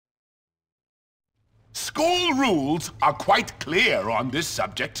School rules are quite clear on this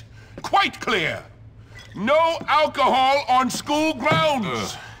subject. Quite clear. No alcohol on school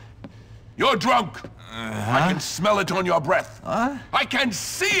grounds. You're drunk. I can smell it on your breath. I can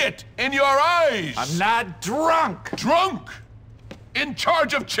see it in your eyes. I'm not drunk. Drunk? In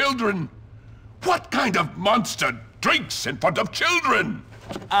charge of children? What kind of monster drinks in front of children?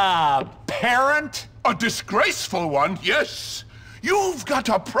 Parent? A disgraceful one, yes. You've got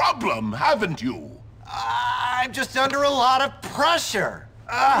a problem, haven't you? I'm just under a lot of pressure.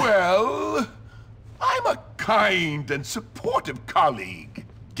 Well, I'm a kind and supportive colleague,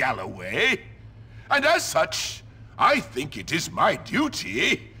 Galloway. And as such, I think it is my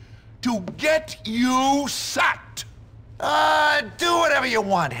duty to get you sacked. Do whatever you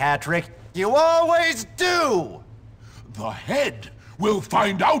want, Hattrick. You always do. The head will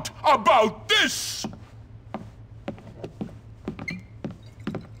find out about this.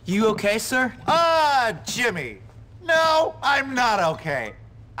 You okay, sir? Jimmy. No, I'm not okay.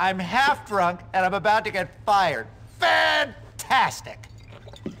 I'm half drunk and I'm about to get fired. Fantastic.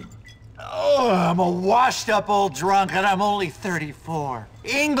 Oh, I'm a washed-up old drunk and I'm only 34.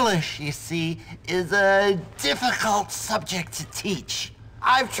 English, you see, is a difficult subject to teach.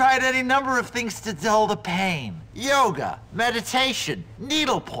 I've tried any number of things to dull the pain. Yoga, meditation,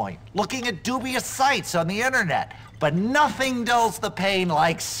 needlepoint, looking at dubious sites on the internet. But nothing dulls the pain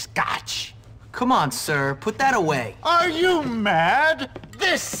like scotch. Come on, sir. Put that away. Are you mad?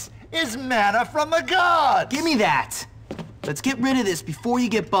 This is manna from the gods! Give me that. Let's get rid of this before you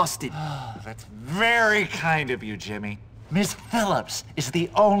get busted. That's very kind of you, Jimmy. Miss Phillips is the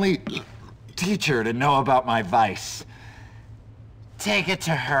only teacher to know about my vice. Take it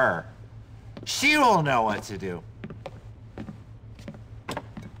to her. She will know what to do.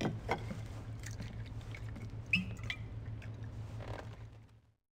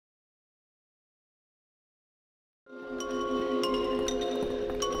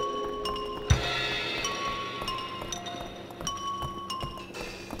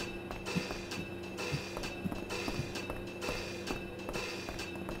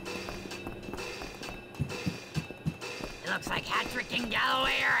 Looks like Hattrick and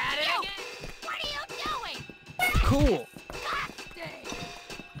Galloway are at it again. What are you doing? Cool.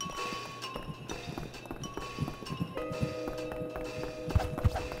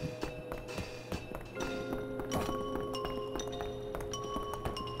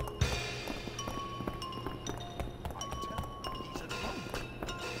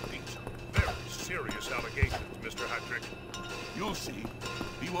 These are very serious allegations, Mr. Hattrick. You'll see.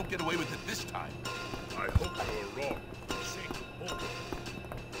 He won't get away with it this time. I hope you're wrong.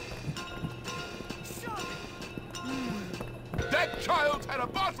 That child had a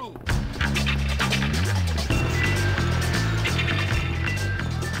bottle!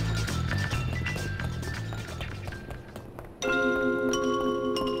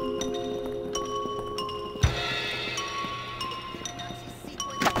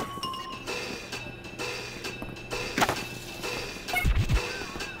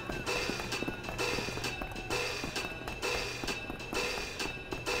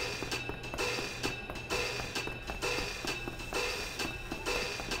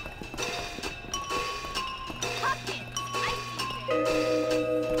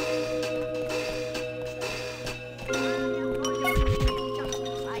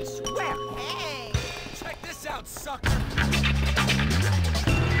 I swear. Hey! Check this out, sucker.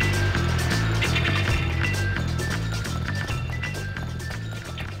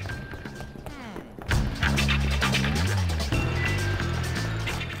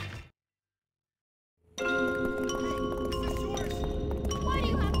 Why do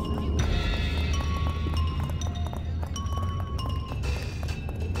you have to do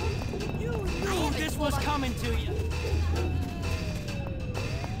This was coming to you.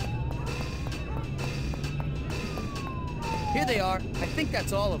 Here they are. I think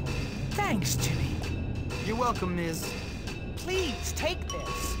that's all of them. Thanks, Jimmy. You're welcome, Ms. Please, take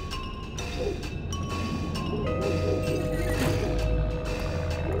this.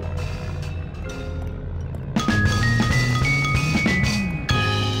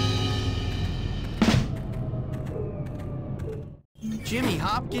 Jimmy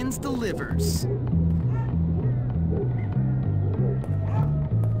Hopkins delivers.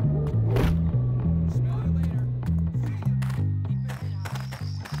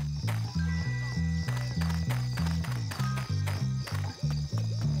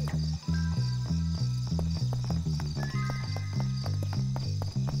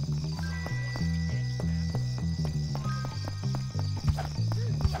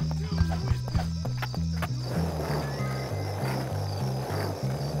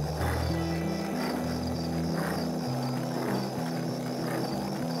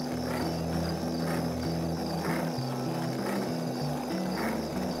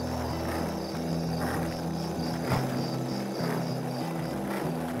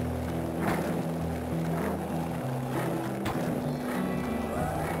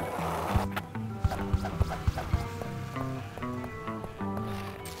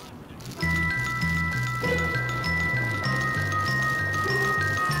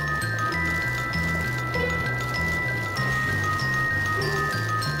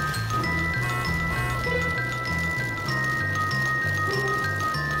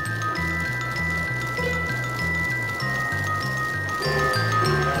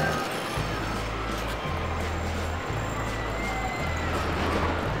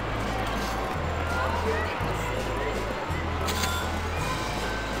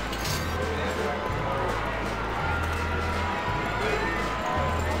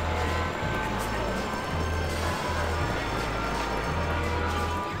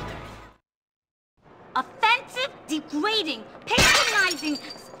 degrading, patronizing,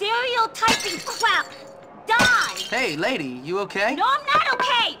 stereotyping crap. Die! Hey, lady, you okay? No, I'm not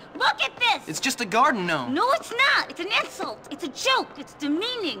okay! Look at this! It's just a garden gnome. No, it's not. It's an insult. It's a joke. It's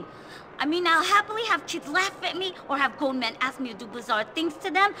demeaning. I mean, I'll happily have kids laugh at me or have grown men ask me to do bizarre things to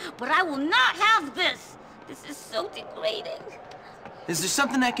them, but I will not have this. This is so degrading. Is there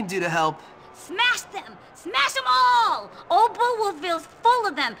something I can do to help? Smash them! Smash them all! Old Bullwillville's full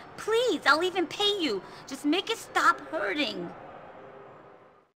of them. Please, I'll even pay you. Just make it stop hurting.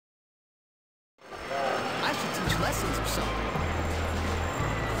 I should teach lessons or something.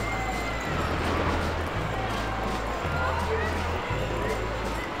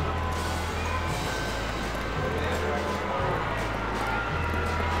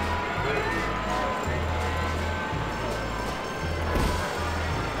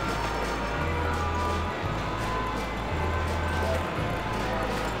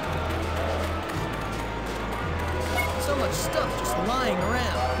 So much stuff just lying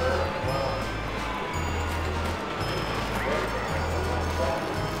around.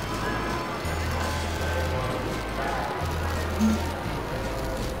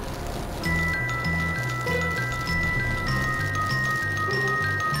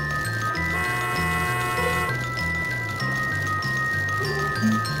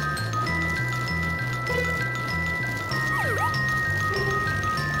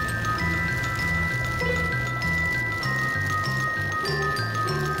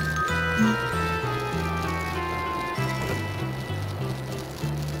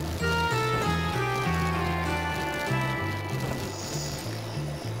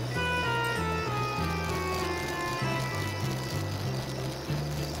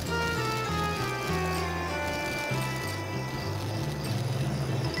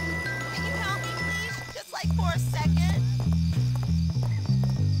 Can you help me, please? Just like for a second?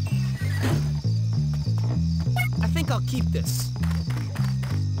 I think I'll keep this.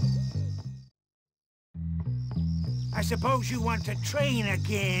 I suppose you want to train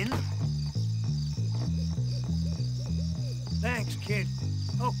again? Thanks, kid.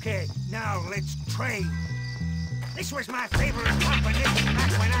 Okay, now let's train. This was my favorite combination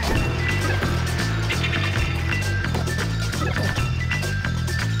back when I had...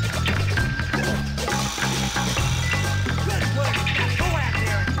 Good work! Now go out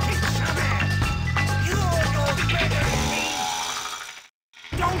there and kick some ass! You all know better than me!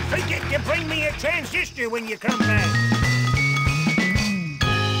 Don't forget to bring me a transistor when you come back!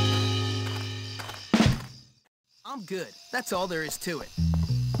 I'm good. That's all there is to it.